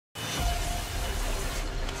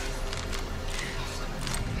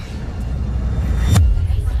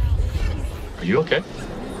Are you okay?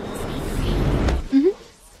 Mm-hmm.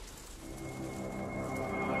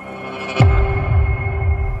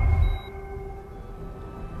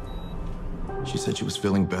 She said she was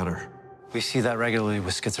feeling better. We see that regularly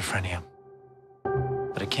with schizophrenia,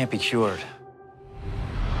 but it can't be cured.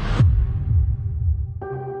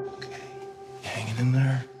 Okay, you hanging in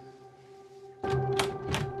there?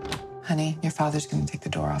 Honey, your father's gonna take the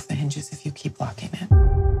door off the hinges if you keep locking it.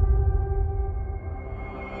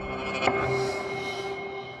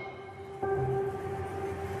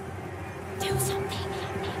 Do something.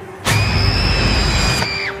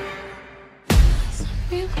 It's not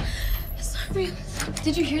real. It's not real.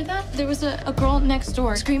 Did you hear that? There was a girl next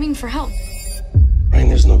door screaming for help. Rain,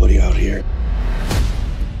 there's nobody out here.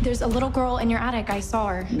 There's a little girl in your attic. I saw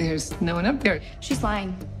her. There's no one up there. She's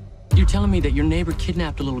lying. You're telling me that your neighbor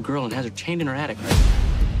kidnapped a little girl and has her chained in her attic, right?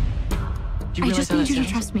 Do you I realize just how need that you to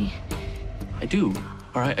sounds? trust me. I do.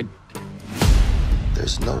 All right.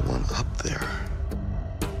 There's no one up there.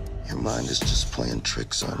 Your mind is just playing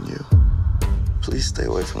tricks on you. Please stay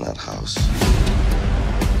away from that house.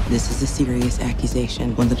 This is a serious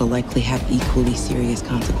accusation, one that'll likely have equally serious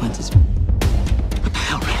consequences. What the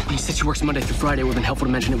hell, man? When you said she works Monday through Friday, it would have been helpful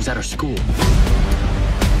to mention it was at her school.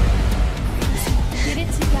 Get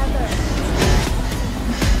it together.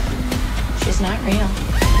 She's not real.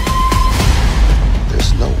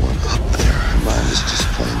 There's no one up there. Your mind is just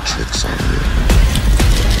playing tricks on you.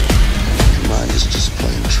 Your mind is just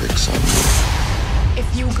playing tricks on you.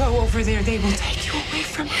 If you go over there, they will take you away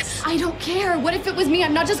from us. I don't care. What if it was me?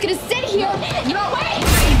 I'm not just gonna sit here. No way!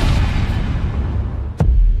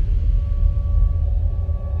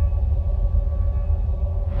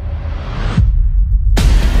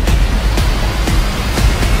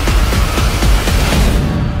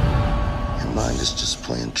 Your mind is just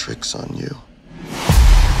playing tricks on you.